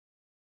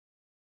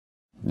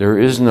There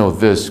is no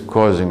this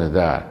causing a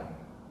that.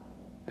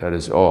 That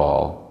is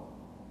all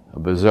a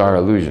bizarre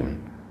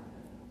illusion.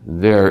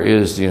 There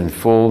is the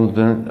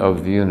unfoldment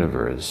of the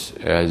universe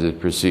as it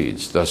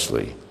proceeds,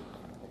 thusly.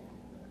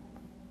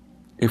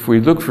 If we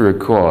look for a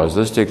cause,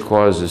 let's take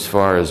cause as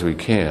far as we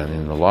can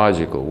in the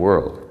logical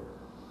world.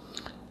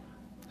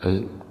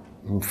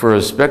 For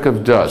a speck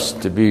of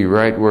dust to be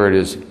right where it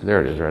is,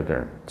 there it is right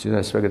there. See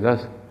that speck of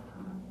dust?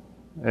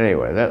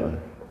 Anyway,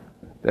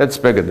 that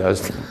speck of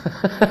dust.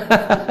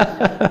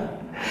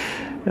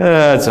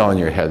 That's all in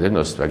your head. There's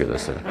no speck of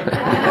dust there.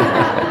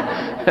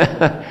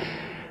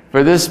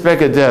 For this speck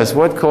of dust,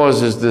 what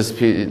causes this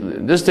piece?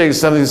 This takes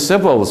something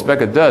simple, a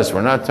speck of dust.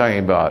 We're not talking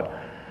about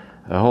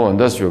a whole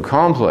industrial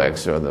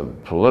complex or the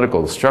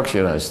political structure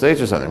of the United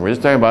States or something. We're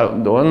just talking about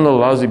one little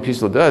lousy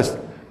piece of dust.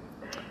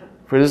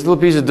 For this little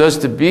piece of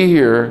dust to be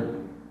here,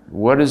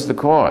 what is the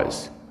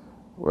cause?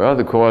 Well,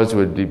 the cause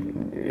would,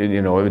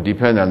 it would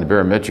depend on the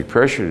barometric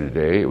pressure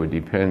today. It would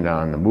depend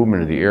on the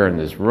movement of the air in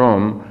this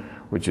room,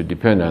 which would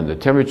depend on the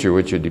temperature,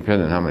 which would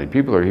depend on how many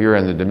people are here,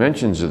 and the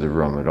dimensions of the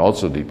room would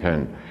also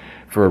depend.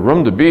 For a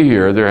room to be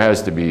here, there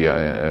has to be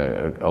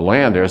a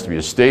land, there has to be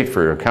a state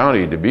for a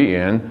county to be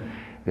in.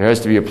 There has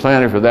to be a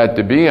planet for that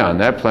to be on.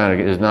 That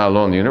planet is not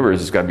alone in the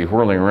universe. It's got to be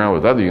whirling around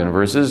with other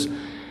universes.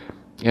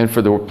 And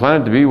for the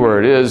planet to be where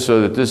it is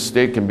so that this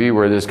state can be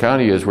where this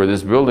county is, where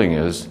this building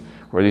is,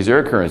 where these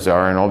air currents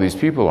are and all these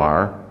people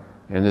are,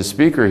 and this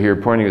speaker here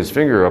pointing his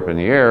finger up in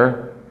the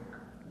air,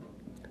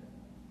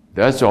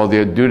 that's all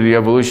due to the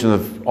evolution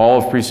of all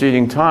of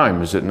preceding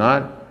time, is it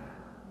not?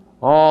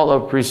 All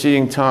of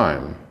preceding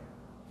time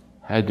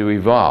had to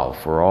evolve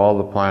for all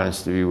the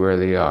planets to be where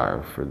they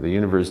are, for the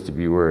universe to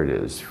be where it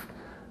is,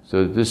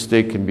 so that this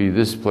state can be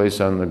this place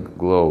on the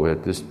globe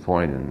at this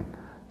point in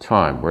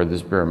time, where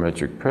this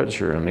barometric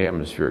pressure and the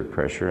atmospheric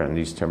pressure and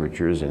these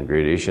temperatures and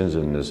gradations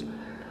and this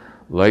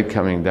light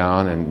coming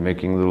down and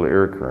making little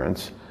air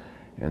currents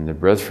and the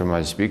breath from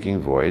my speaking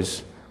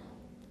voice,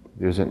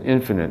 there's an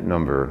infinite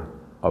number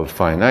of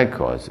finite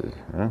causes,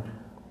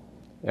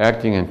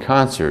 acting in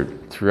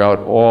concert throughout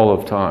all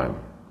of time.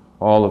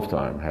 All of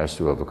time has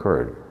to have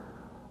occurred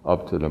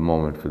up to the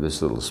moment for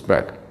this little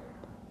speck.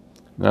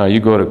 Now you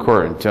go to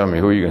court and tell me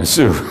who you're going to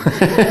sue.